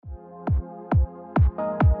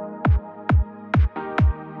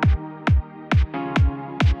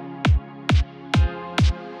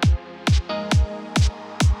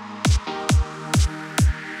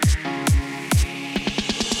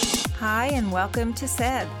welcome to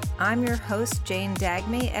SAID. I'm your host, Jane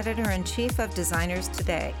Dagmy, Editor-in-Chief of Designers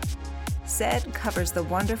Today. SAID covers the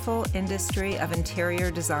wonderful industry of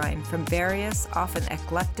interior design from various, often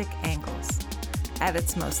eclectic angles. At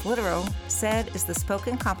its most literal, SAID is the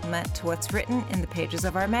spoken complement to what's written in the pages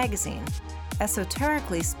of our magazine.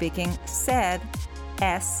 Esoterically speaking, SAID,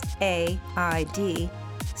 S-A-I-D,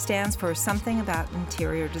 stands for Something About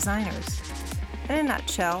Interior Designers. In a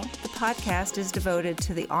nutshell, the podcast is devoted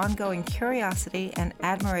to the ongoing curiosity and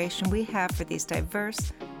admiration we have for these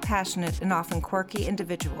diverse, passionate, and often quirky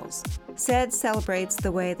individuals. SAID celebrates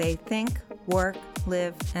the way they think, work,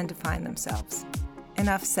 live, and define themselves.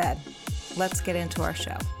 Enough said. Let's get into our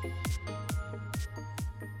show.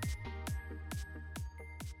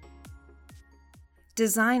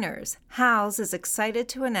 Designers, Houzz is excited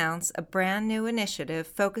to announce a brand new initiative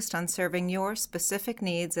focused on serving your specific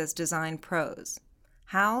needs as design pros.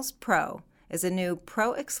 Houzz Pro is a new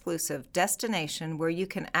pro-exclusive destination where you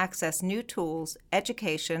can access new tools,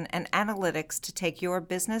 education, and analytics to take your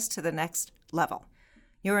business to the next level.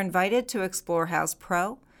 You're invited to explore Houzz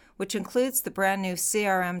Pro, which includes the brand new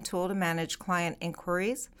CRM tool to manage client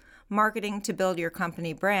inquiries, marketing to build your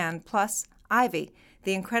company brand, plus Ivy,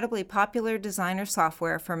 the incredibly popular designer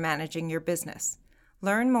software for managing your business.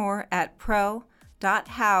 Learn more at pro.houzz.com.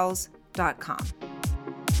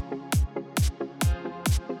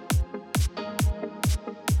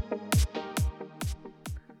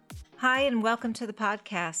 Hi, and welcome to the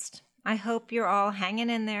podcast. I hope you're all hanging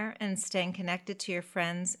in there and staying connected to your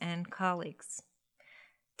friends and colleagues.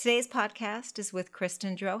 Today's podcast is with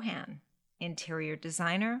Kristen Drohan, interior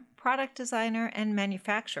designer, product designer, and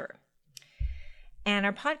manufacturer. And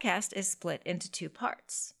our podcast is split into two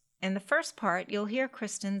parts. In the first part, you'll hear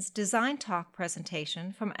Kristen's Design Talk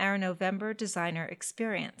presentation from our November Designer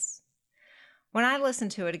Experience. When I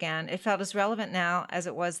listened to it again, it felt as relevant now as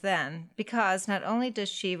it was then, because not only does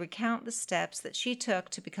she recount the steps that she took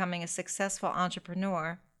to becoming a successful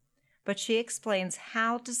entrepreneur, but she explains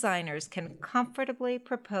how designers can comfortably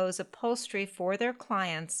propose upholstery for their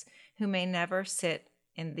clients who may never sit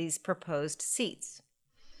in these proposed seats.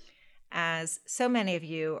 As so many of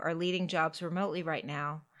you are leading jobs remotely right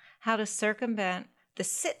now, how to circumvent the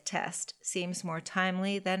sit test seems more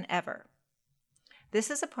timely than ever.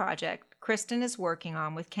 This is a project Kristen is working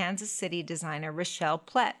on with Kansas City designer Rochelle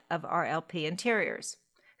Plett of RLP Interiors,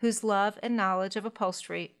 whose love and knowledge of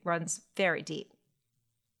upholstery runs very deep.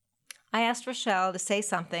 I asked Rochelle to say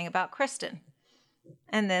something about Kristen,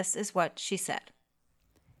 and this is what she said.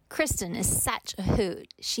 Kristen is such a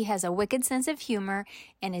hoot. She has a wicked sense of humor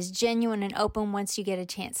and is genuine and open once you get a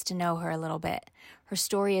chance to know her a little bit. Her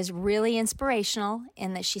story is really inspirational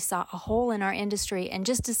in that she saw a hole in our industry and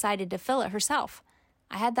just decided to fill it herself.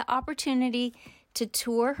 I had the opportunity to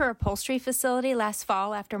tour her upholstery facility last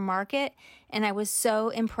fall after market, and I was so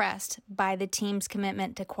impressed by the team's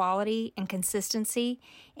commitment to quality and consistency,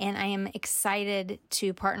 and I am excited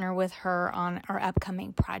to partner with her on our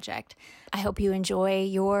upcoming project. I hope you enjoy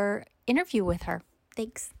your interview with her.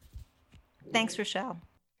 Thanks. Thanks, Rochelle.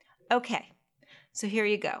 Okay, so here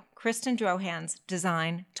you go. Kristen Drohan's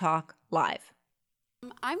Design Talk Live.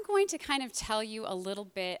 I'm going to kind of tell you a little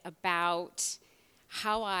bit about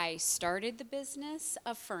how I started the business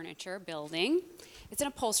of furniture building. It's an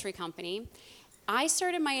upholstery company. I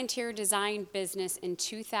started my interior design business in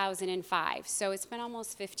 2005, so it's been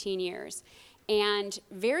almost 15 years. And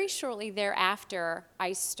very shortly thereafter,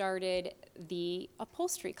 I started the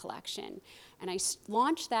upholstery collection. And I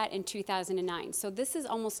launched that in 2009. So this is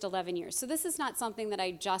almost 11 years. So this is not something that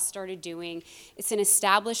I just started doing. It's an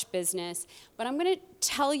established business. But I'm going to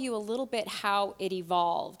tell you a little bit how it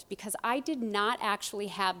evolved, because I did not actually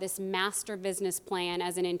have this master business plan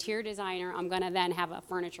as an interior designer. I'm going to then have a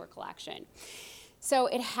furniture collection. So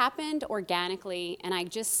it happened organically, and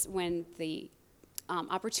when the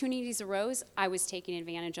opportunities arose, I was taking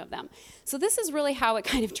advantage of them. So this is really how it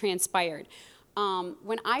kind of transpired.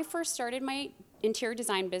 When I first started my interior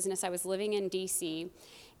design business, I was living in DC,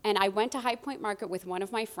 and I went to High Point Market with one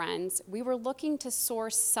of my friends. We were looking to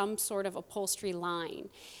source some sort of upholstery line.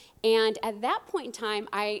 And at that point in time,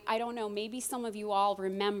 I don't know, maybe some of you all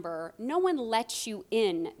remember, no one let you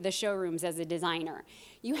in the showrooms as a designer.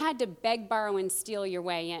 You had to beg, borrow, and steal your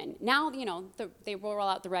way in. Now, they roll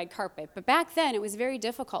out the red carpet. But back then, it was very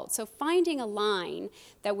difficult. So finding a line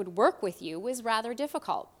that would work with you was rather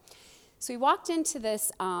difficult. So we walked into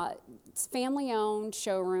this family-owned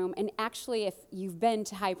showroom, and actually, if you've been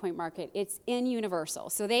to High Point Market, it's in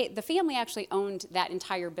Universal. So the family actually owned that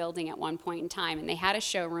entire building at one point in time, and they had a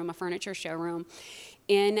showroom, a furniture showroom,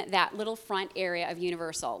 in that little front area of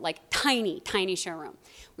Universal, like tiny, tiny showroom.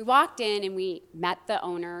 We walked in and we met the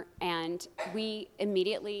owner, and we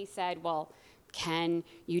immediately said, well, can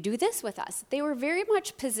you do this with us? They were very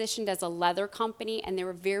much positioned as a leather company, and they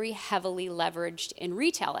were very heavily leveraged in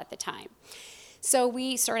retail at the time. So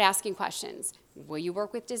we started asking questions. Will you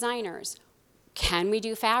work with designers? Can we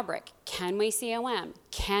do fabric? Can we COM?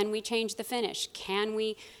 Can we change the finish? Can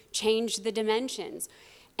we change the dimensions?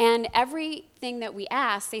 And everything that we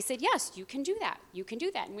asked, they said, yes, you can do that. You can do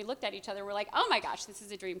that. And we looked at each other, we're like, oh my gosh, this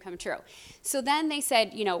is a dream come true. So then they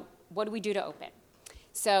said, what do we do to open?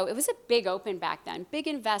 So it was a big open back then, big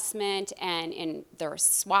investment, and in their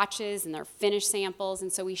swatches and their finish samples.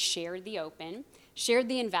 And so we shared the open, shared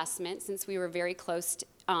the investment, since we were very close,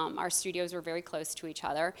 our studios were very close to each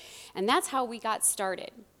other. And that's how we got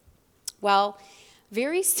started. Well,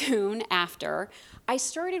 very soon after, I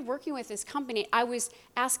started working with this company. I was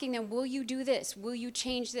asking them, will you do this? Will you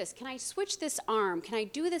change this? Can I switch this arm? Can I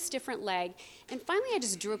do this different leg? And finally, I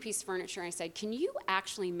just drew a piece of furniture and I said, can you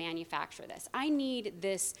actually manufacture this? I need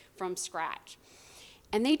this from scratch.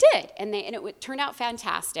 And they did, and it turned out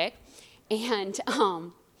fantastic. And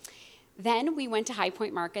then we went to High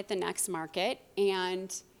Point Market, the next market,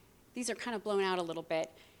 and these are kind of blown out a little bit.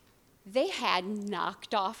 They had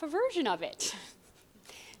knocked off a version of it.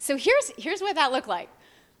 So here's what that looked like.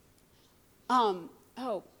 Oh,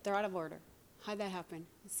 they're out of order. How'd that happen?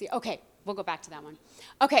 Let's see. Okay, we'll go back to that one.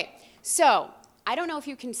 Okay, so I don't know if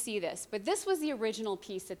you can see this, but this was the original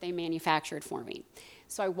piece that they manufactured for me.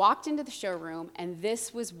 So I walked into the showroom, and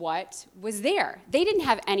this was what was there. They didn't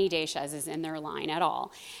have any day chaises in their line at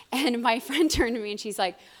all. And my friend turned to me, and she's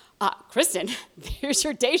like, Kristen, here's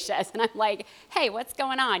your day chaise. And I'm like, hey, what's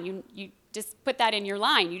going on? You just put that in your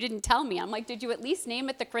line. You didn't tell me. I'm like, did you at least name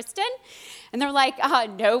it the Kristen? And they're like,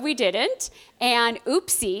 no, we didn't. And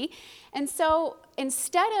oopsie. And so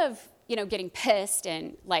instead of, getting pissed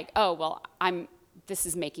and like, oh, well, this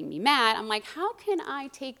is making me mad, I'm like, how can I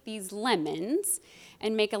take these lemons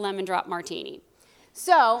and make a lemon drop martini?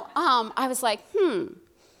 So I was like,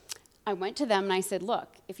 I went to them and I said,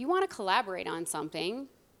 look, if you want to collaborate on something,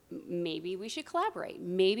 maybe we should collaborate.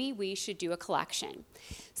 Maybe we should do a collection.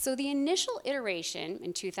 So the initial iteration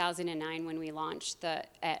in 2009 when we launched at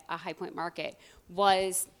a High Point Market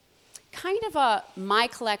was kind of my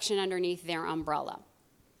collection underneath their umbrella.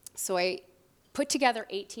 So I put together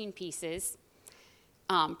 18 pieces,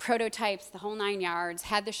 prototypes, the whole 9 yards,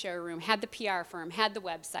 had the showroom, had the PR firm, had the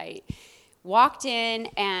website, walked in,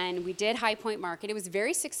 and we did High Point Market. It was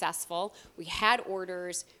very successful. We had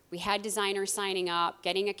orders. We had designers signing up,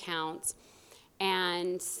 getting accounts.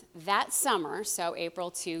 And that summer, so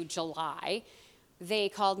April to July, they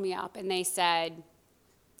called me up and they said,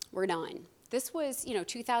 we're done. This was,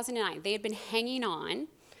 2009. They had been hanging on,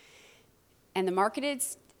 and the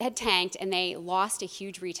market had tanked, and they lost a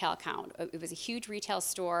huge retail account. It was a huge retail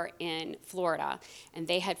store in Florida, and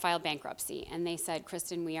they had filed bankruptcy. And they said,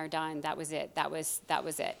 Kristen, we are done. That was it. That was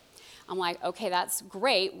it. I'm like, okay, that's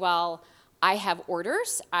great. Well, I have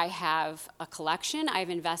orders. I have a collection. I've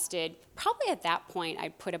invested, probably at that point, I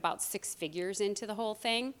put about 6 figures into the whole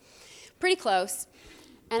thing. Pretty close.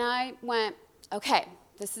 And I went, okay,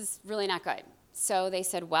 this is really not good. So they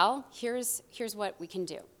said, well, here's what we can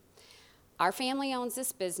do. Our family owns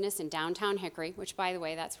this business in downtown Hickory, which, by the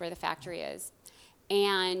way, that's where the factory is.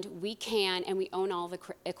 And we own all the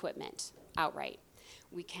equipment outright.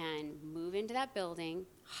 We can move into that building,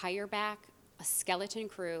 hire back a skeleton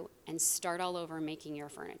crew, and start all over making your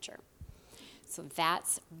furniture. So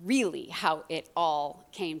that's really how it all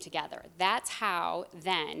came together. That's how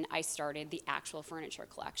then I started the actual furniture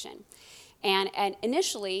collection. And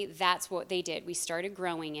initially, that's what they did. We started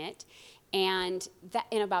growing it. And that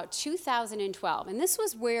in about 2012, and this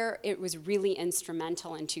was where it was really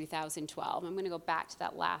instrumental in 2012. I'm going to go back to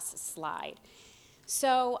that last slide.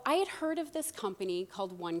 So I had heard of this company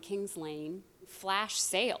called One Kings Lane Flash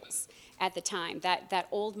Sales at the time, that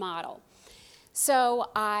old model. So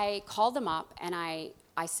I called them up and I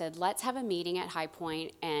said, let's have a meeting at High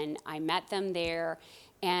Point, and I met them there.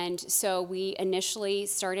 And so we initially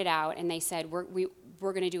started out, and they said,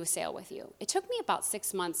 we're going to do a sale with you. It took me about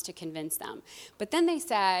 6 months to convince them. But then they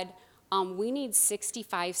said, we need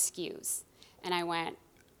 65 SKUs. And I went,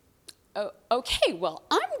 oh, okay, well,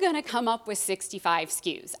 I'm going to come up with 65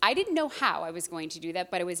 SKUs. I didn't know how I was going to do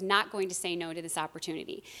that, but I was not going to say no to this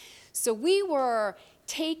opportunity. So we were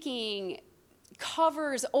taking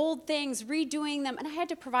covers, old things, redoing them, and I had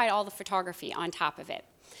to provide all the photography on top of it.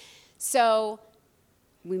 So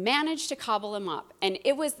we managed to cobble them up, and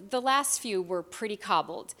the last few were pretty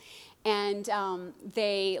cobbled. And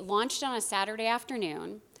they launched on a Saturday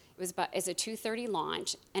afternoon. It's a 2:30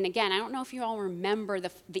 launch. And again, I don't know if you all remember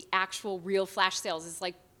the actual real flash sales. It's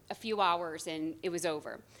like a few hours and it was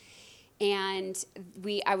over. And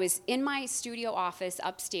I was in my studio office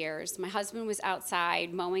upstairs. My husband was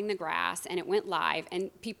outside mowing the grass, and it went live,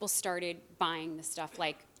 and people started buying the stuff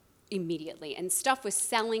like immediately, and stuff was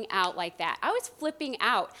selling out like that. I was flipping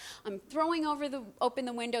out. I'm throwing open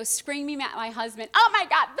the window, screaming at my husband, "Oh my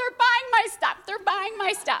God, they're buying my stuff, they're buying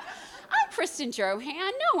my stuff." I'm Kristen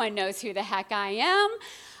Drohan, no one knows who the heck I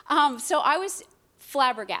am. So I was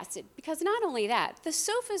flabbergasted, because not only that, the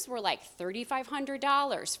sofas were like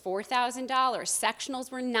 $3,500, $4,000,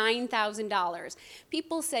 sectionals were $9,000.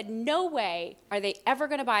 People said, no way are they ever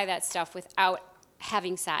gonna buy that stuff without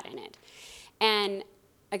having sat in it. And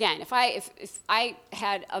again, if I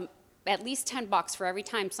had at least $10 for every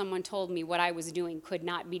time someone told me what I was doing could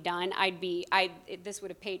not be done, this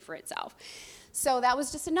would have paid for itself. So that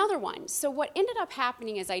was just another one. So what ended up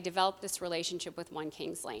happening is I developed this relationship with One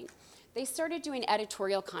Kings Lane. They started doing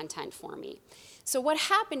editorial content for me. So what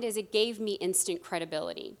happened is it gave me instant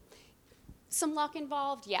credibility. Some luck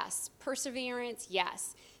involved, yes. Perseverance,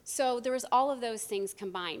 yes. So there was all of those things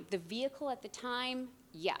combined. The vehicle at the time,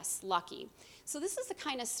 yes, lucky. So this is the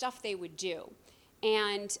kind of stuff they would do.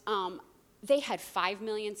 And they had 5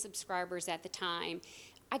 million subscribers at the time.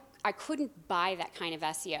 I couldn't buy that kind of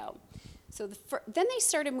SEO. So then they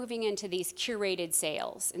started moving into these curated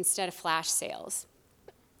sales instead of flash sales.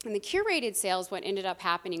 And the curated sales, what ended up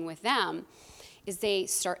happening with them is they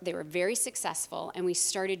were very successful, and we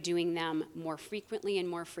started doing them more frequently and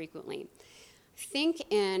more frequently. I think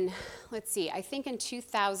in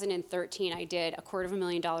 2013, I did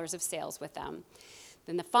 $250,000 of sales with them.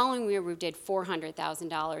 Then the following year, we did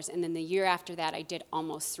 $400,000, and then the year after that, I did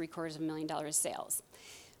almost $750,000 of sales.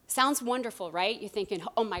 Sounds wonderful, right? You're thinking,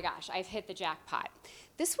 oh my gosh, I've hit the jackpot.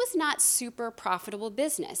 This was not super profitable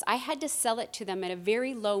business. I had to sell it to them at a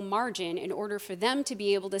very low margin in order for them to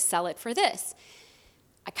be able to sell it for this.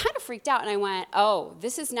 I kind of freaked out, and I went, oh,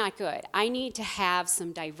 this is not good. I need to have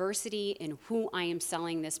some diversity in who I am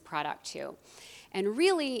selling this product to. And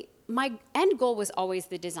really, my end goal was always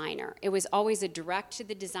the designer. It was always a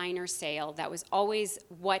direct-to-the-designer sale. That was always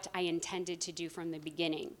what I intended to do from the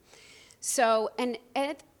beginning. So, and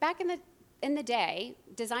back in the day,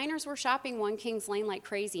 designers were shopping One Kings Lane like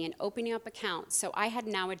crazy and opening up accounts. So I had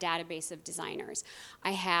now a database of designers.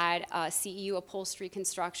 I had a CEU upholstery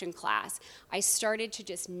construction class. I started to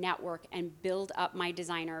just network and build up my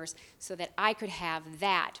designers so that I could have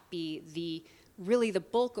that be really the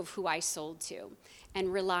bulk of who I sold to,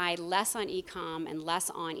 and rely less on e-com and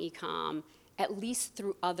less on e-com, at least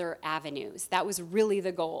through other avenues. That was really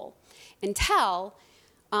the goal. Until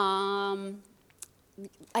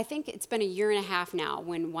I think it's been a year and a half now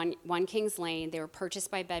when One Kings Lane, they were purchased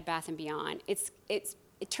by Bed Bath & Beyond. It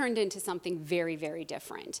turned into something very, very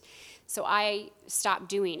different. So I stopped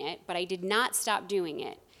doing it, but I did not stop doing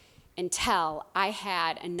it until I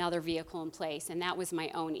had another vehicle in place, and that was my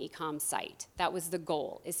own e-com site. That was the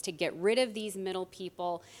goal, is to get rid of these middle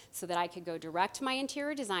people so that I could go direct to my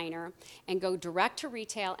interior designer and go direct to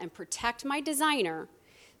retail and protect my designer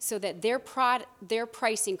so that their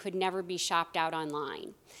pricing could never be shopped out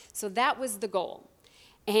online. So that was the goal.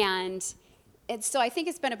 And so I think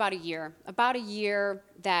it's been about a year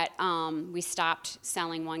that we stopped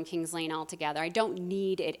selling One Kings Lane altogether. I don't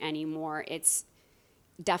need it anymore.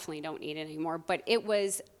 Definitely don't need it anymore, but it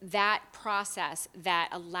was that process that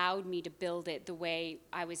allowed me to build it the way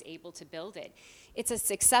I was able to build it. It's a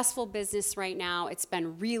successful business right now. It's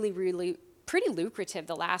been really, really pretty lucrative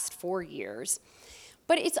the last 4 years.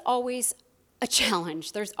 But it's always a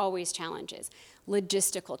challenge. There's always challenges,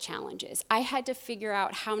 logistical challenges. I had to figure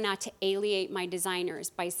out how not to alienate my designers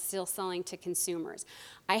by still selling to consumers.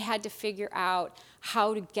 I had to figure out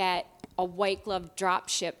how to get a white glove drop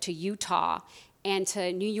ship to Utah and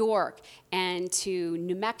to New York and to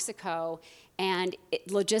New Mexico. And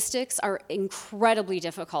logistics are incredibly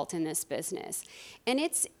difficult in this business. And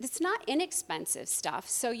it's not inexpensive stuff,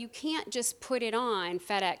 so you can't just put it on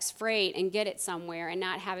FedEx Freight and get it somewhere and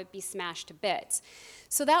not have it be smashed to bits.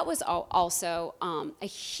 So that was also a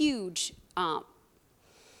huge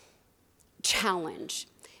challenge.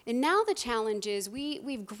 And now the challenge is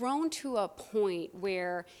we've grown to a point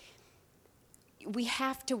where we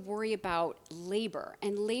have to worry about labor,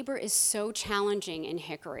 and labor is so challenging in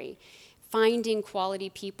Hickory. finding quality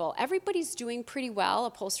people. Everybody's doing pretty well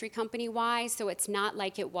upholstery company-wise, so it's not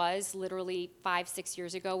like it was literally 5-6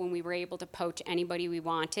 years ago when we were able to poach anybody we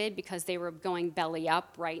wanted because they were going belly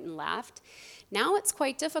up right and left. Now it's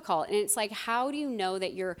quite difficult, and it's like, how do you know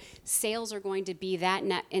that your sales are going to be that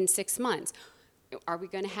net in 6 months? Are we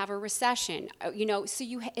going to have a recession?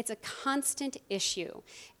 So it's a constant issue,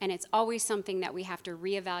 and it's always something that we have to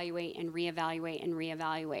reevaluate and reevaluate and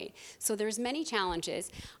reevaluate. So there's many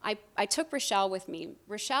challenges. I took Rochelle with me.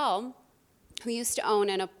 Rochelle, who used to own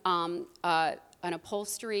an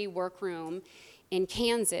upholstery workroom in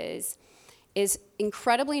Kansas, is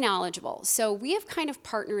incredibly knowledgeable. So we have kind of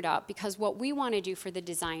partnered up because what we want to do for the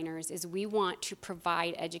designers is we want to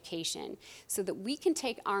provide education so that we can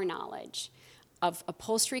take our knowledge of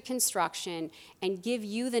upholstery construction and give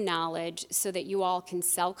you the knowledge so that you all can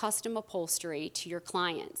sell custom upholstery to your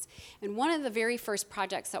clients. And one of the very first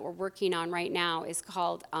projects that we're working on right now is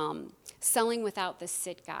called Selling Without the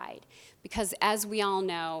Sit Guide. Because as we all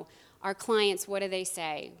know, our clients, what do they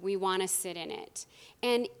say? We want to sit in it.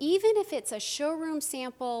 And even if it's a showroom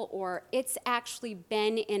sample or it's actually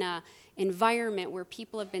been in an environment where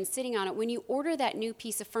people have been sitting on it, when you order that new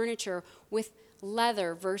piece of furniture with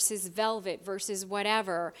leather versus velvet versus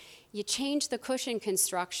whatever, you change the cushion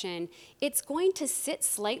construction, it's going to sit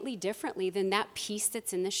slightly differently than that piece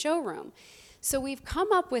that's in the showroom. So we've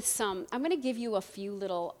come up with I'm going to give you a few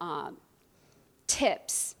little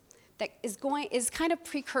tips that is kind of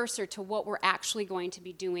precursor to what we're actually going to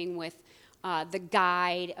be doing with the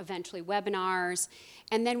guide, eventually webinars,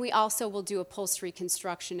 and then we also will do upholstery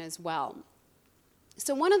construction as well.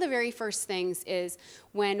 So one of the very first things is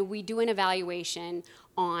when we do an evaluation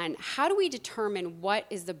on how do we determine what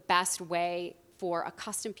is the best way for a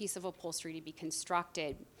custom piece of upholstery to be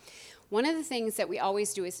constructed. One of the things that we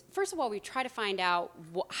always do is, first of all, we try to find out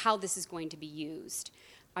how this is going to be used.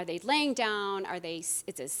 Are they laying down?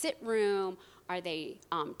 It's a sit room? Are they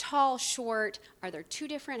tall, short? Are there two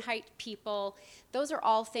different height people? Those are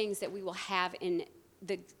all things that we will have in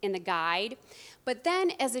the guide. But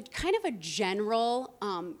then as a kind of a general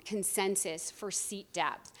consensus for seat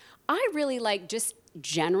depth, I really like just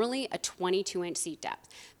generally a 22-inch seat depth.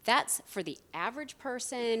 That's for the average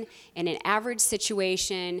person in an average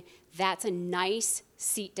situation. That's a nice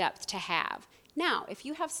seat depth to have. Now, if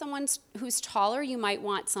you have someone who's taller, you might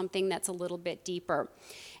want something that's a little bit deeper.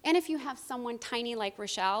 And if you have someone tiny like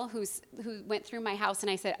Rochelle, who went through my house and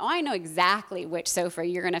I said, oh, I know exactly which sofa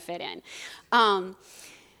you're going to fit in.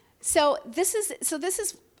 So this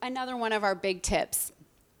is another one of our big tips.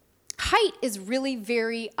 Height is really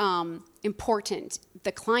very important,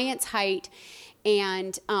 the client's height.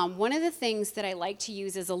 And one of the things that I like to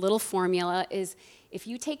use as a little formula is if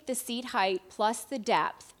you take the seat height plus the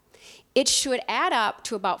depth, it should add up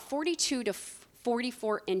to about 42 to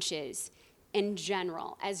 44 inches in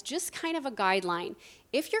general, as just kind of a guideline.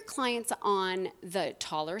 If your client's on the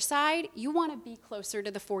taller side, you want to be closer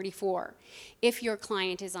to the 44. If your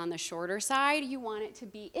client is on the shorter side, you want it to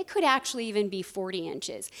be, it could actually even be 40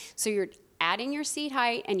 inches. So you're adding your seat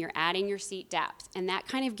height and you're adding your seat depth, and that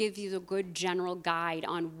kind of gives you a good general guide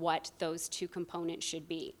on what those two components should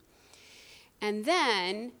be. And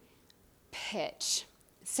then pitch.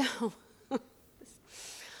 So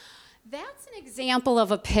that's an example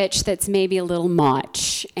of a pitch that's maybe a little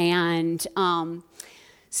much. And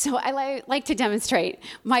so I like to demonstrate.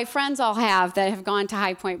 My friends all have that have gone to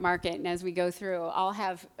High Point Market, and as we go through, I'll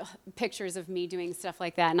have pictures of me doing stuff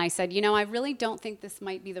like that. And I said, I really don't think this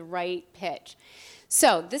might be the right pitch.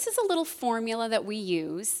 So this is a little formula that we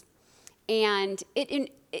use. And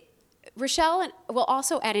Rochelle will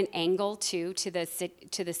also add an angle to the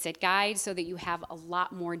sit guide so that you have a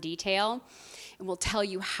lot more detail, and we'll tell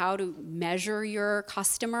you how to measure your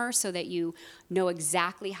customer so that you know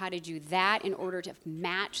exactly how to do that in order to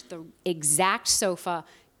match the exact sofa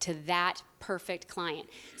to that perfect client.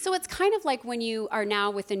 So it's kind of like when you are now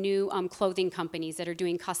with the new clothing companies that are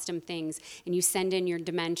doing custom things, and you send in your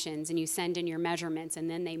dimensions and you send in your measurements, and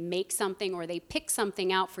then they make something or they pick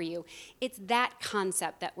something out for you. It's that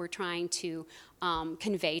concept that we're trying to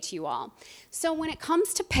convey to you all. So when it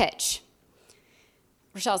comes to pitch,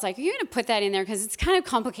 Rochelle's like, are you going to put that in there? Because it's kind of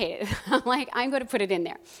complicated. I'm like, I'm going to put it in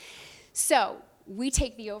there. So we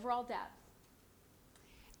take the overall depth,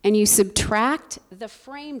 and you subtract the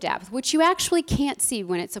frame depth, which you actually can't see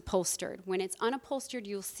when it's upholstered. When it's unupholstered,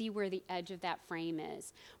 you'll see where the edge of that frame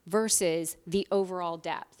is versus the overall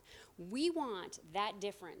depth. We want that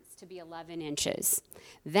difference to be 11 inches.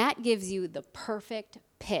 That gives you the perfect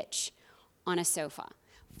pitch on a sofa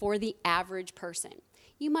for the average person.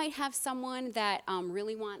 You might have someone that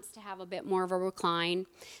really wants to have a bit more of a recline,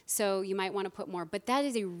 so you might want to put more, but that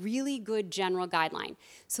is a really good general guideline.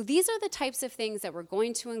 So these are the types of things that we're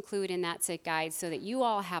going to include in that sit guide so that you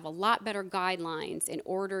all have a lot better guidelines in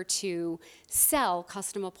order to sell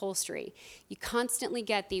custom upholstery. You constantly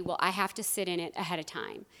get the, well, I have to sit in it ahead of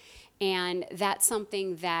time. And that's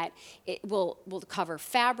something that it will cover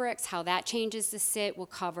fabrics, how that changes the sit, will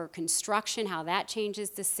cover construction, how that changes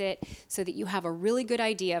the sit, so that you have a really good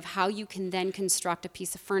idea of how you can then construct a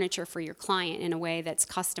piece of furniture for your client in a way that's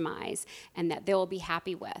customized and that they'll be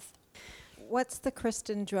happy with. What's the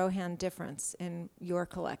Kristen Drohan difference in your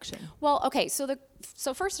collection? Well, okay, so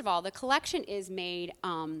first of all, the collection is made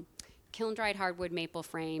kiln-dried hardwood maple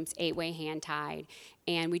frames, 8-way hand-tied,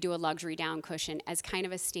 and we do a luxury down cushion as kind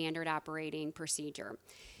of a standard operating procedure.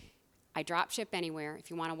 I drop ship anywhere.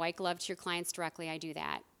 If you want a white glove to your clients directly, I do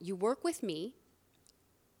that. You work with me.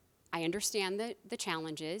 I understand the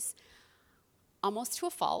challenges, almost to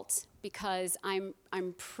a fault, because I'm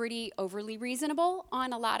pretty overly reasonable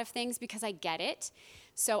on a lot of things because I get it.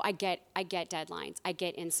 So I get deadlines, I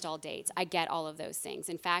get install dates, I get all of those things.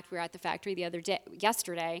 In fact, we were at the factory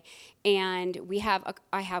yesterday, and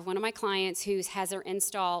I have one of my clients who has their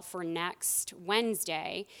install for next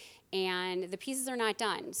Wednesday, and the pieces are not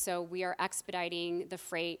done. So we are expediting the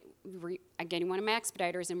freight. I'm getting one of my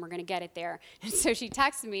expediters, and we're going to get it there. And so she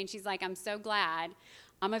texted me, and she's like, "I'm so glad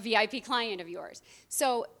I'm a VIP client of yours."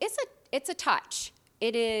 So it's a touch.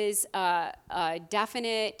 It is a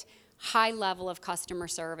definite high level of customer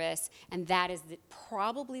service, and that is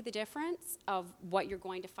probably the difference of what you're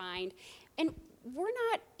going to find. And we're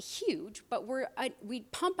not huge, but we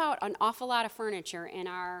pump out an awful lot of furniture in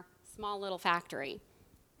our small little factory.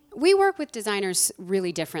 We work with designers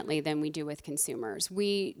really differently than we do with consumers.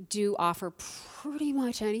 We do offer pretty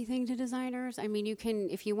much anything to designers. I mean, you can,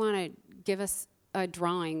 if you want to give us a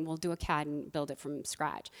drawing, we'll do a CAD and build it from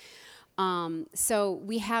scratch. So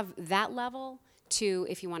we have that level to,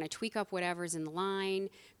 if you want to tweak up whatever's in the line.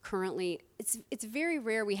 Currently, it's very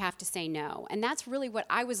rare we have to say no, and that's really what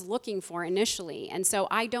I was looking for initially, and so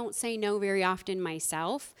I don't say no very often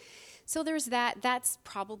myself. So there's that. That's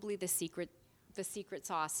probably the secret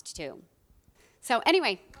sauce too. So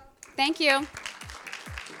anyway, thank you.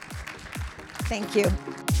 Thank you.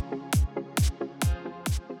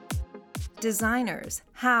 Designers,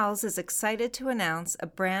 Houzz is excited to announce a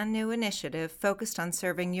brand new initiative focused on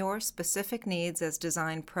serving your specific needs as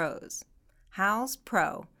design pros. Houzz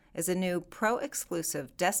Pro is a new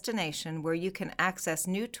pro-exclusive destination where you can access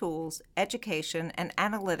new tools, education, and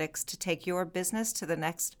analytics to take your business to the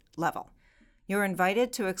next level. You're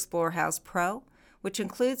invited to explore Houzz Pro, which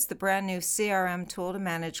includes the brand new CRM tool to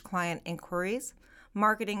manage client inquiries,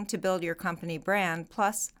 marketing to build your company brand,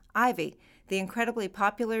 plus Ivy, the incredibly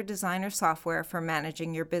popular designer software for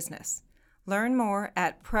managing your business. Learn more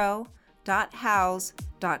at pro.houzz.com.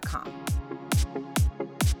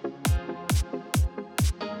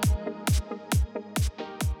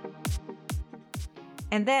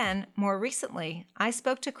 And then, more recently, I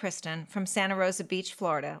spoke to Kristen from Santa Rosa Beach,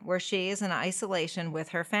 Florida, where she is in isolation with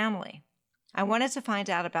her family. I wanted to find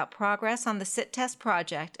out about progress on the Sit Test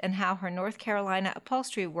project and how her North Carolina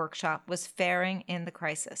upholstery workshop was faring in the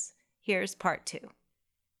crisis. Here's part 2.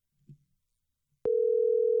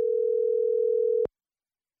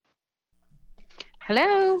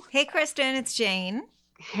 Hello. Hey, Kristen, it's Jane.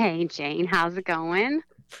 Hey, Jane. How's it going?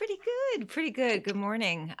 Pretty good. Good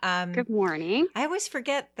morning. Good morning. I always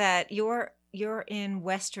forget that you're in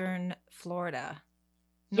Western Florida.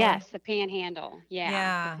 No? Yes, the Panhandle.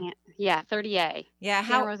 Yeah. Yeah, 30A. Yeah.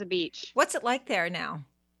 Santa Rosa Beach. What's it like there now?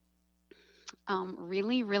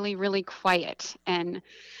 Really, really, really quiet. And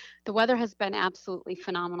the weather has been absolutely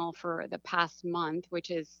phenomenal for the past month, which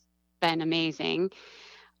has been amazing.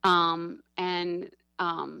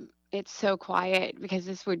 It's so quiet because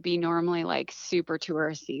this would be normally like super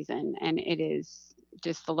tourist season, and it is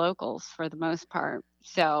just the locals for the most part.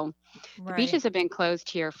 So the beaches have been closed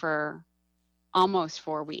here for almost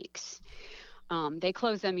 4 weeks. They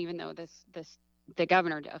closed them even though the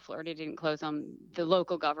governor of Florida didn't close them. The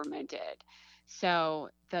local government did. So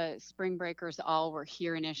the spring breakers all were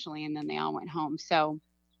here initially, and then they all went home. So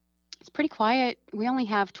it's pretty quiet. We only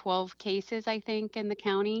have 12 cases, I think, in the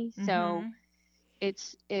county. Mm-hmm. So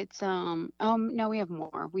it's no, we have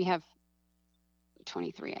more. We have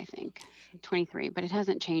 23, I think. 23, but it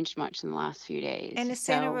hasn't changed much in the last few days. And is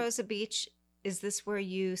Santa Rosa Beach, is this where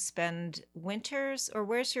you spend winters, or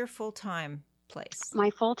where's your full-time place? My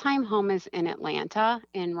full-time home is in Atlanta,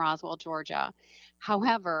 in Roswell, Georgia.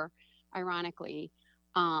 However, ironically,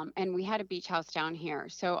 and we had a beach house down here.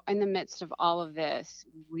 So in the midst of all of this,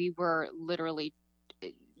 we were literally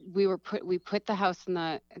we put the house in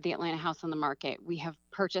the Atlanta house on the market. We have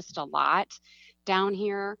purchased a lot down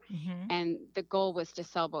here, and the goal was to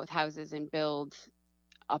sell both houses and build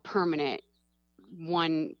a permanent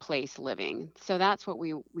one place living. So that's what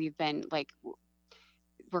we've been like,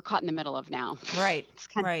 we're caught in the middle of now. Right. It's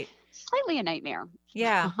kind of slightly a nightmare.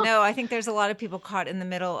 Yeah. No, I think there's a lot of people caught in the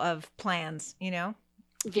middle of plans,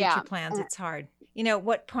 future plans. It's hard.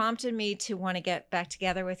 What prompted me to want to get back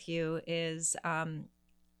together with you is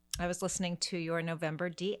I was listening to your November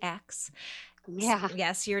DX. Yeah.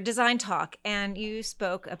 Yes, your design talk, and you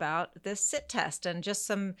spoke about the sit test and just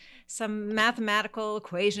some mathematical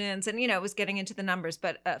equations, and it was getting into the numbers,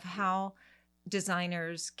 but of how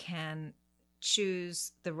designers can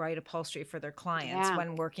choose the right upholstery for their clients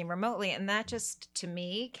when working remotely. And that just, to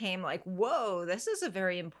me, came like, whoa, this is a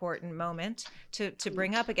very important moment to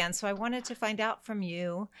bring up again. So I wanted to find out from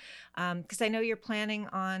you, because I know you're planning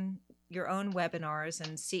on your own webinars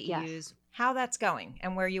and CEUs, how that's going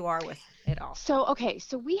and where you are with it all. So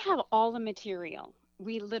we have all the material.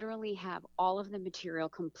 We literally have all of the material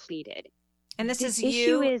completed. And this is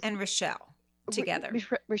you and Rochelle together.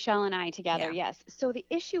 Rochelle and I together, yes. So the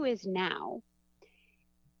issue is now,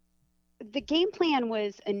 the game plan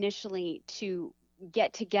was initially to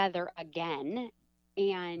get together again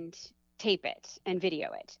and tape it and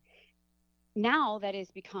video it. Now that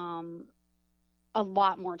has become a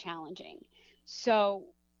lot more challenging. So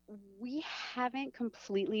we haven't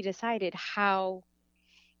completely decided how.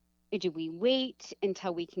 Do we wait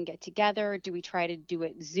until we can get together? Do we try to do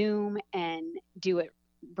it Zoom and do it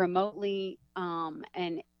remotely?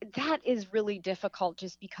 And that is really difficult,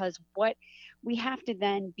 just because what we have to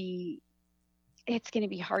then be, it's going to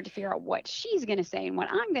be hard to figure out what she's going to say and what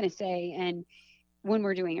I'm going to say. And when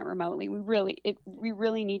we're doing it remotely, we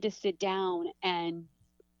really need to sit down and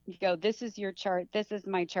go, this is your chart. This is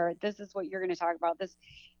my chart. This is what you're going to talk about. This.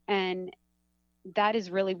 And that is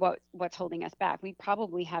really what's holding us back. We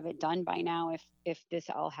probably have it done by now if this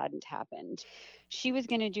all hadn't happened. She was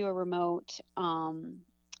going to do a remote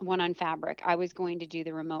one on fabric. I was going to do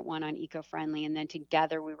the remote one on eco-friendly, and then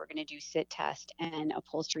together we were going to do sit test and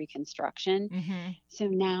upholstery construction. So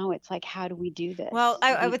now it's like, how do we do this? Well,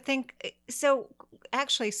 I would think so.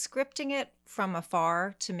 Actually, scripting it from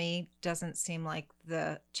afar to me doesn't seem like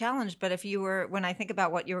the challenge. But if you were, when I think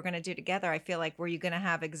about what you were going to do together, I feel like, were you going to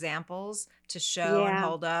have examples to show and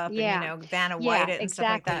hold up and, Vanna White it and stuff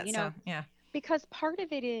like that? So, because part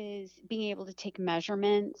of it is being able to take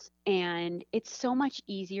measurements, and it's so much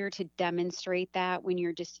easier to demonstrate that when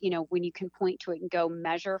you're just, when you can point to it and go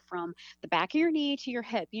measure from the back of your knee to your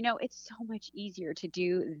hip. It's so much easier to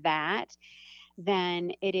do that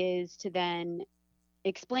than it is to then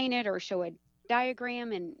explain it or show a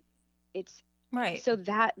diagram. And it's right. So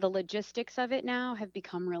that the logistics of it now have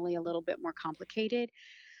become really a little bit more complicated.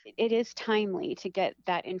 It is timely to get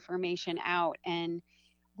that information out, and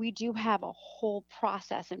we do have a whole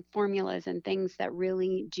process and formulas and things that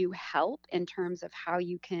really do help in terms of how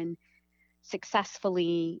you can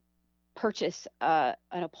successfully purchase an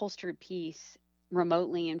upholstered piece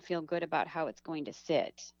remotely and feel good about how it's going to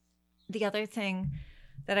sit. The other thing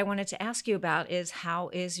that I wanted to ask you about is, how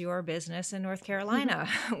is your business in North Carolina?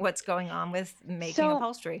 What's going on with making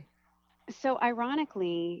upholstery? So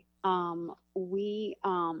ironically, we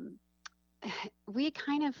kind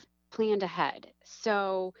of planned ahead.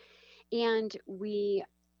 So, and we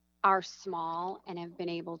are small and have been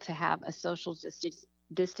able to have a social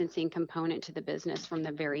distancing component to the business from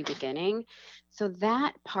the very beginning. So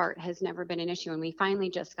that part has never been an issue. And we finally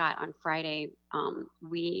just got on Friday,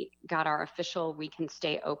 we got our official "we can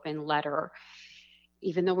stay open" letter.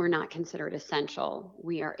 Even though we're not considered essential,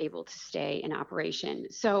 we are able to stay in operation.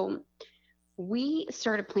 So we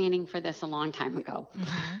started planning for this a long time ago.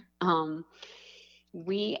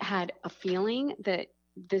 We had a feeling that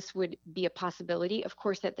this would be a possibility. Of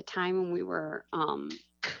course, at the time when we were,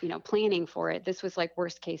 planning for it, this was like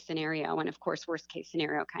worst case scenario. And of course, worst case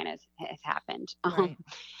scenario kind of has happened. Right.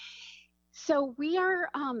 So we are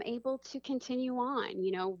able to continue on.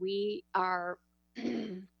 We are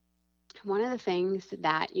one of the things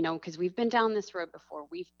that, because we've been down this road before,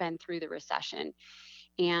 we've been through the recession.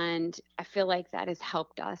 And I feel like that has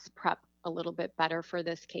helped us prep a little bit better for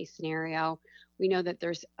this case scenario. We know that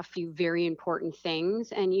there's a few very important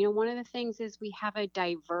things. And, one of the things is we have a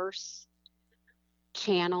diverse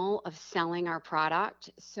channel of selling our product.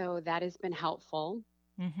 So that has been helpful.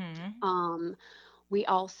 We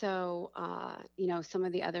also, some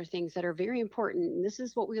of the other things that are very important, and this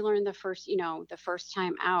is what we learned the first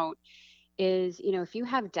time out, is, if you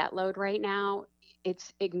have debt load right now,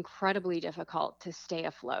 it's incredibly difficult to stay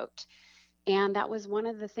afloat. And that was one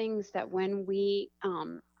of the things that when we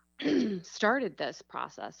started this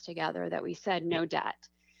process together that we said no debt,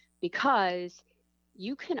 because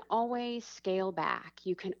you can always scale back.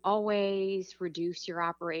 You can always reduce your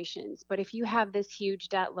operations. But if you have this huge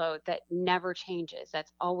debt load that never changes,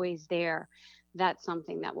 that's always there, that's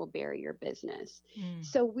something that will bury your business.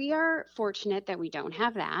 So we are fortunate that we don't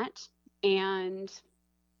have that. And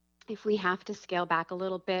if we have to scale back a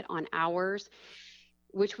little bit on hours,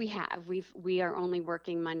 which we have, we are only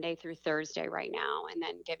working Monday through Thursday right now, and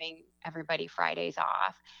then giving everybody Fridays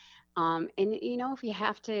off. And if you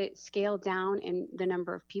have to scale down in the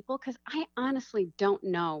number of people, because I honestly don't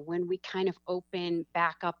know when we kind of open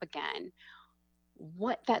back up again,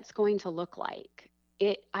 what that's going to look like.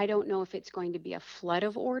 I don't know if it's going to be a flood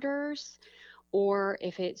of orders, or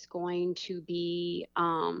if it's going to be,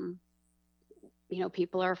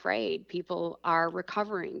 people are afraid, people are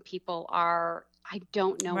recovering, I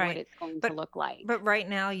don't know what it's going to look like. But right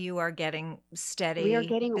now you are getting steady. We are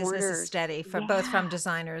getting business orders. Is steady both from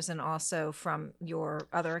designers and also from your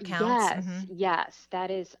other accounts. Yes, that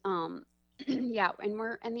is. Yeah,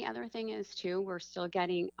 and the other thing is too, we're still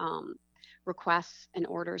getting requests and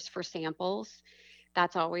orders for samples.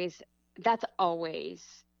 That's always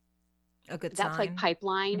a good that's sign. like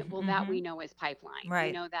pipeline. Well, that we know is pipeline.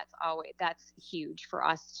 Right. That's huge for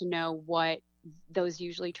us to know what those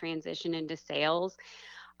usually transition into sales.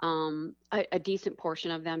 A decent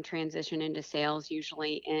portion of them transition into sales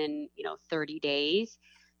usually in 30 days.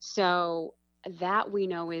 So that we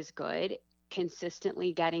know is good.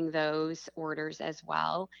 Consistently getting those orders as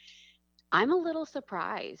well. I'm a little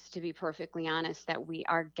surprised, to be perfectly honest, that we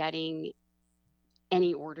are getting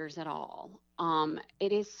any orders at all.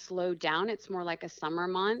 It is slowed down. It's more like a summer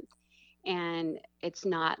month, and it's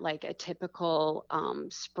not like a typical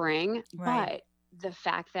spring. Right. But the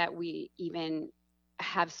fact that we even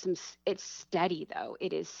have it's steady though.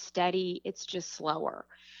 It is steady. It's just slower.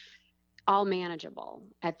 All manageable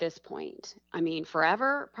at this point. I mean,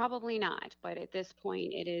 forever, probably not, but at this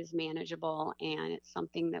point it is manageable, and it's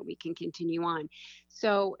something that we can continue on.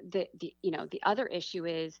 So the other issue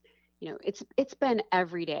is, it's been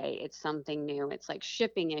every day. It's something new. It's like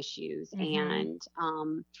shipping issues. And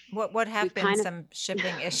what have been some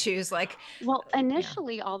shipping issues like? Well,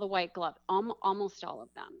 initially all the white glove, almost all of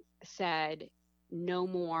them said no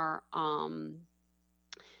more.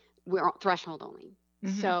 We're threshold only.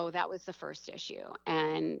 So that was the first issue.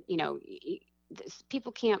 And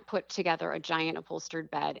people can't put together a giant upholstered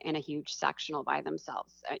bed and a huge sectional by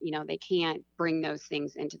themselves. They can't bring those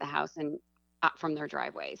things into the house and from their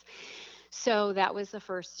driveways. So that was the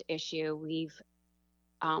first issue. We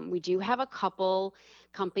do have a couple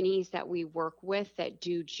companies that we work with that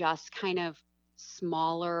do just kind of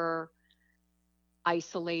smaller,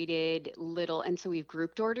 isolated little, and so we've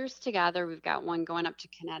grouped orders together. We've got one going up to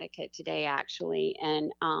Connecticut today, actually,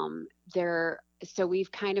 and so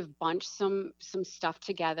we've kind of bunched some stuff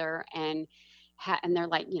together, and they're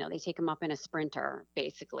like, they take them up in a Sprinter,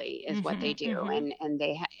 basically, is what they do,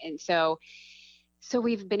 and so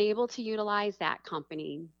we've been able to utilize that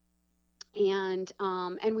company. And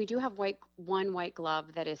we do have one white glove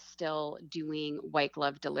that is still doing white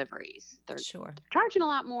glove deliveries. They're charging a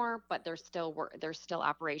lot more, but they're still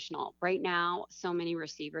operational. Right now, so many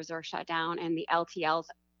receivers are shut down, and the LTLs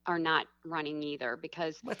are not running either,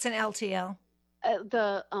 because what's an LTL?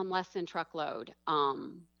 The less than truckload.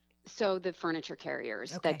 So the furniture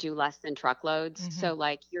carriers that do less than truckloads. So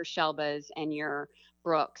like your Shelbas and your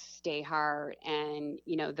Brooks, Stayhart, and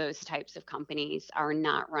those types of companies are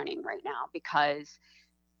not running right now, because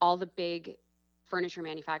all the big furniture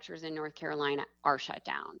manufacturers in North Carolina are shut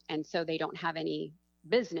down, and so they don't have any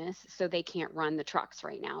business, so they can't run the trucks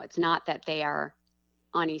right now. It's not that they are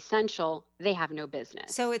unessential, they have no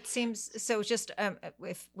business. So it seems just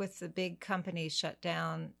with the big companies shut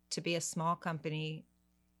down, to be a small company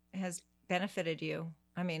has benefited you.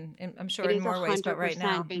 I mean, I'm sure in more ways, but right now, it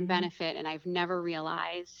has 100% been benefit, and I've never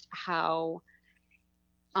realized how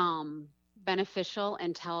beneficial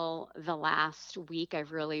until the last week.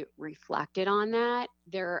 I've really reflected on that.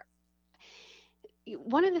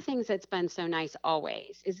 One of the things that's been so nice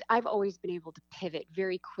always is I've always been able to pivot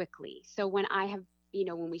very quickly. So when I have,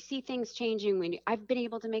 when we see things changing, I've been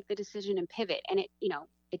able to make the decision and pivot, and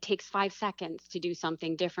it takes 5 seconds to do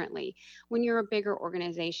something differently. When you're a bigger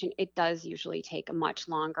organization, it does usually take much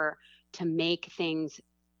longer to make things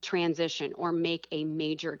transition or make a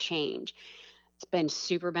major change. It's been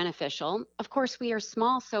super beneficial. Of course, we are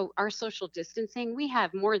small, so our social distancing, we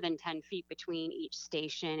have more than 10 feet between each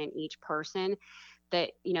station and each person.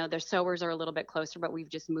 That, their sewers are a little bit closer, but we've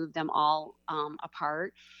just moved them all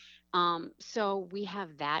apart. So we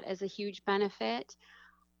have that as a huge benefit.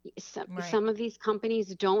 Some of these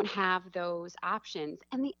companies don't have those options.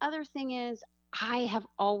 And the other thing is, I have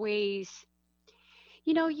always,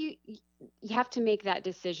 you have to make that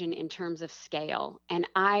decision in terms of scale. And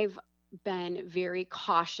I've been very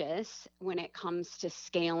cautious when it comes to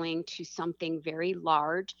scaling to something very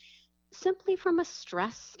large, simply from a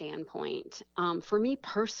stress standpoint, for me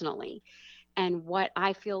personally, and what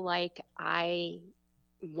I feel like I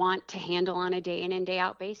want to handle on a day in and day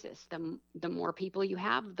out basis. The more people you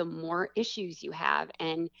have, the more issues you have.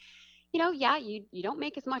 And, yeah, you don't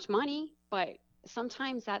make as much money, but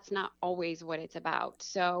sometimes that's not always what it's about.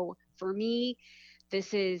 So for me,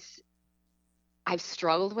 I've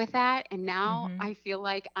struggled with that. And now I feel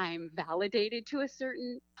like I'm validated to a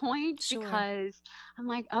certain point, because I'm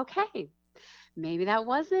like, okay, maybe that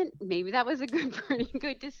was a pretty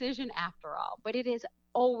good decision after all. But it has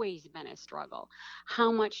always been a struggle.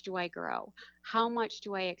 How much do I grow? How much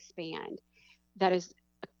do I expand? That is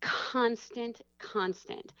a constant.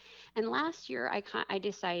 And last year, I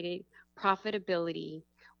decided profitability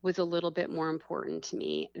was a little bit more important to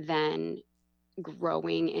me than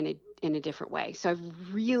growing in a different way. So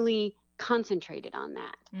I've really concentrated on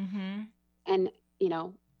that. And,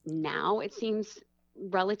 now it seems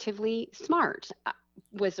relatively smart.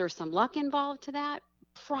 Was there some luck involved to that?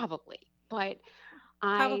 Probably. But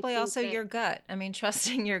probably also your gut. I mean,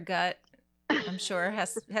 trusting your gut, I'm sure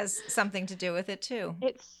has something to do with it too.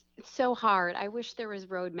 It's so hard. I wish there was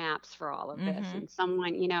roadmaps for all of this, and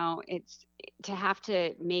someone, it's to have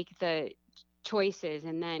to make the choices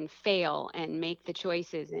and then fail and make the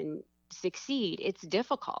choices and succeed. It's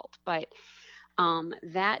difficult, but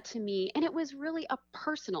that to me, and it was really a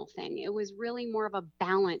personal thing. It was really more of a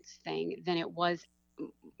balance thing than it was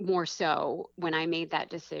more so when I made that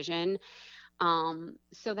decision.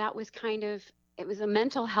 So that was it was a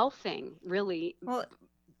mental health thing, really. Well,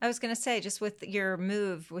 I was going to say, just with your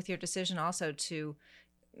decision also to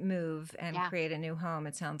move and create a new home,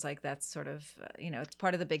 it sounds like that's sort of, it's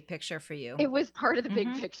part of the big picture for you. It was part of the big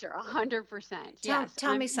picture, 100%. Yes.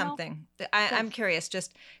 Tell me something. I'm curious,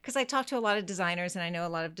 just because I talk to a lot of designers, and I know a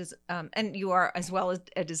lot of, and you are as well as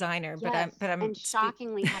a designer, yes, but I'm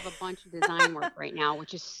shockingly have a bunch of design work right now,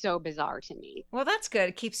 which is so bizarre to me. Well, that's good.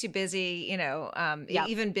 It keeps you busy,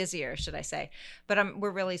 even busier, should I say. But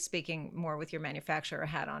we're really speaking more with your manufacturer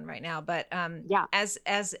hat on right now. But as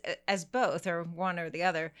both, or one or the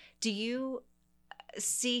other, do you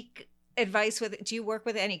seek advice do you work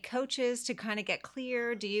with any coaches to kind of get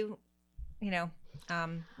clear? Do you,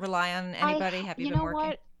 rely on anybody? Have you been working?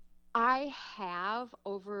 What? I have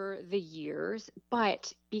over the years,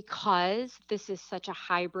 but because this is such a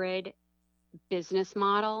hybrid business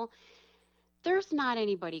model, there's not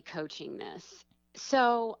anybody coaching this.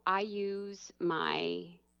 So I use my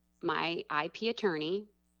IP attorney.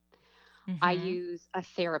 I use a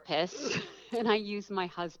therapist, and I use my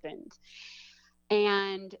husband.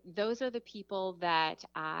 And those are the people that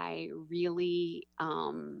I really,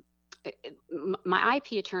 my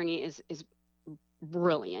IP attorney is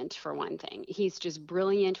brilliant, for one thing. He's just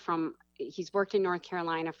brilliant. He's worked in North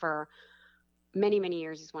Carolina for many, many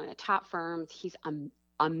years. He's one of the top firms. He's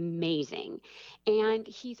amazing. And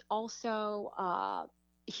he's also,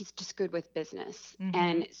 he's just good with business.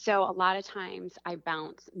 And so a lot of times I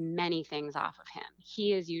bounce many things off of him.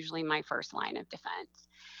 He is usually my first line of defense.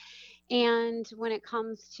 And when it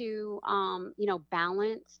comes to,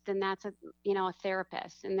 balance, then that's a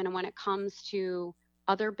therapist. And then when it comes to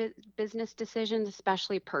other business decisions,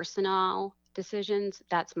 especially personal decisions,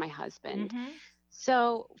 that's my husband.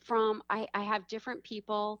 So I have different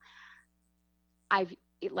people.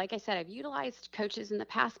 Like I said, I've utilized coaches in the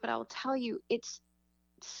past, but I will tell you, it's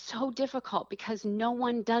so difficult because no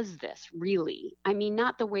one does this, really. I mean,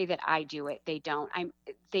 not the way that I do it. They don't.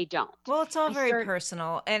 Well, it's all very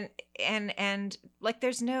personal, and like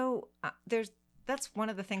that's one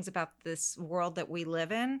of the things about this world that we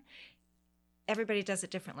live in. Everybody does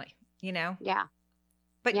it differently, Yeah.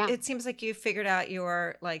 But it seems like you figured out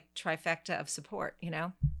your trifecta of support,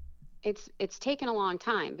 It's taken a long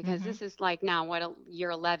time, because this is now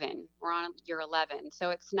year 11. We're on year 11.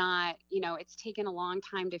 So it's not, it's taken a long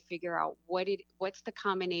time to figure out what's the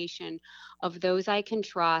combination of those I can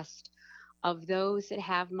trust, of those that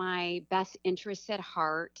have my best interests at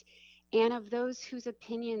heart, and of those whose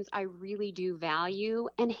opinions I really do value,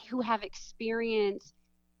 and who have experience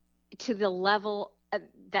to the level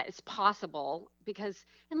that is possible.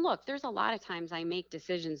 And look, there's a lot of times I make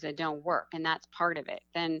decisions that don't work, and that's part of it.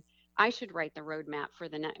 Then I should write the roadmap for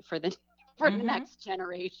the next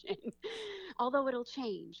generation. Although it'll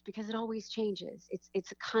change, because it always changes.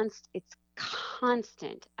 It's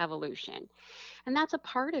constant evolution. And that's a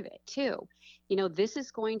part of it too. This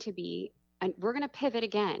is going to be, and we're going to pivot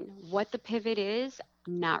again. What the pivot is,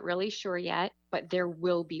 not really sure yet, but there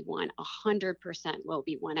will be one. 100% will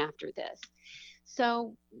be one after this.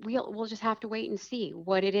 So we'll just have to wait and see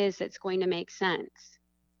what it is that's going to make sense.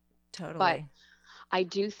 Totally. But I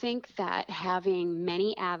do think that having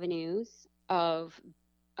many avenues of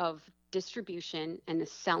distribution and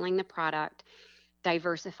selling the product,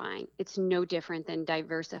 diversifying, it's no different than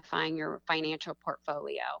diversifying your financial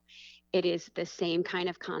portfolio. It is the same kind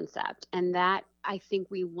of concept. And that, I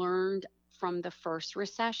think we learned from the first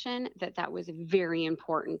recession that was very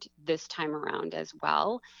important this time around as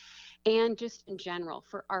well. And just in general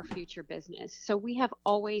for our future business. So we have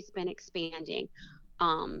always been expanding.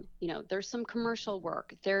 There's some commercial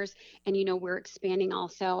work. We're expanding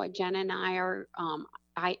also. Jenna and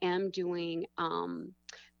I am doing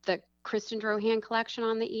the Kristen Drohan collection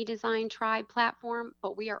on the eDesign Tribe platform,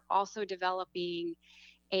 but we are also developing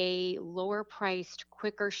a lower priced,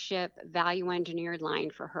 quicker ship, value engineered line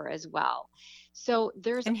for her as well. So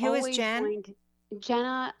there's and who always is Jen?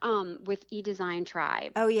 Jenna with eDesign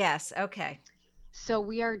Tribe. Oh yes, okay. So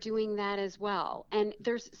we are doing that as well. And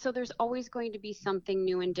there's always going to be something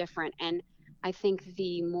new and different. And I think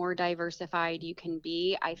the more diversified you can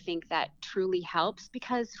be, I think that truly helps,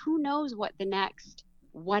 because who knows what the next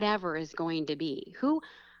whatever is going to be.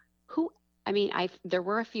 There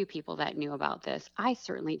were a few people that knew about this. I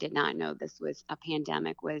certainly did not know this was a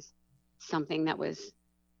pandemic, was something that was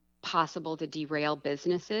possible to derail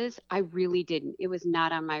businesses. I really didn't. It was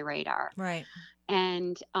not on my radar. Right.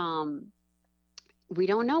 And we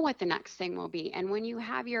don't know what the next thing will be. And when you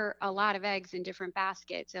have a lot of eggs in different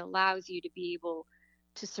baskets, it allows you to be able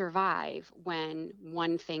to survive when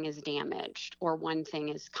one thing is damaged or one thing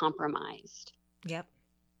is compromised. Yep.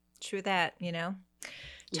 True that,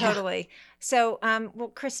 Totally. Yeah. So,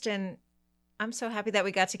 Kristen, I'm so happy that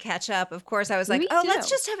we got to catch up. Of course, I was like, let's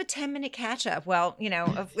just have a 10-minute catch up. Well,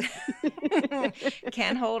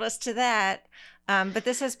 can't hold us to that. But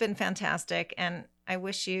this has been fantastic. And I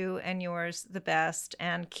wish you and yours the best,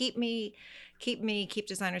 and keep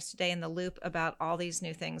Designers Today in the loop about all these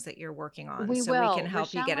new things that you're working on. We can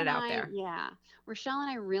help Rochelle you get it out there. Yeah. Rochelle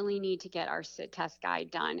and I really need to get our sit test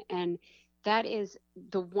guide done. And that is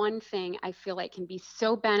the one thing I feel like can be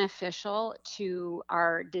so beneficial to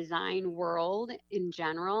our design world in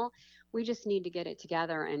general. We just need to get it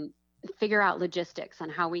together and figure out logistics on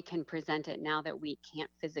how we can present it now that we can't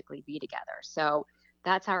physically be together. So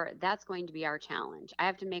that's going to be our challenge. I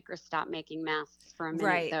have to make her stop making masks for a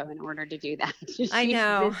minute, though, in order to do that. I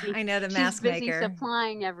know the mask maker. She's busy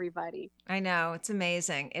supplying everybody. I know. It's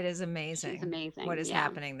amazing. It is amazing. It's amazing. What is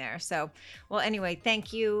happening there. So, well, anyway,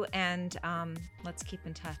 thank you. And let's keep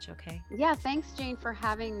in touch. Okay. Yeah. Thanks, Jane, for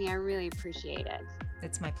having me. I really appreciate it.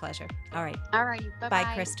 It's my pleasure. All right. All right. Bye-bye.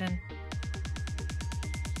 Bye, Kristen.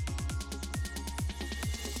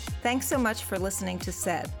 Thanks so much for listening to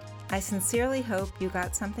Said. I sincerely hope you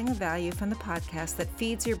got something of value from the podcast that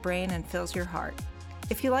feeds your brain and fills your heart.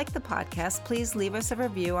 If you like the podcast, please leave us a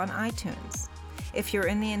review on iTunes. If you're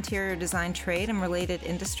in the interior design trade and related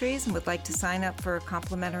industries and would like to sign up for a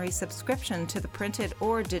complimentary subscription to the printed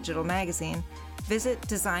or digital magazine, visit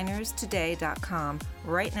designerstoday.com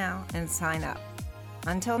right now and sign up.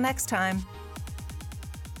 Until next time.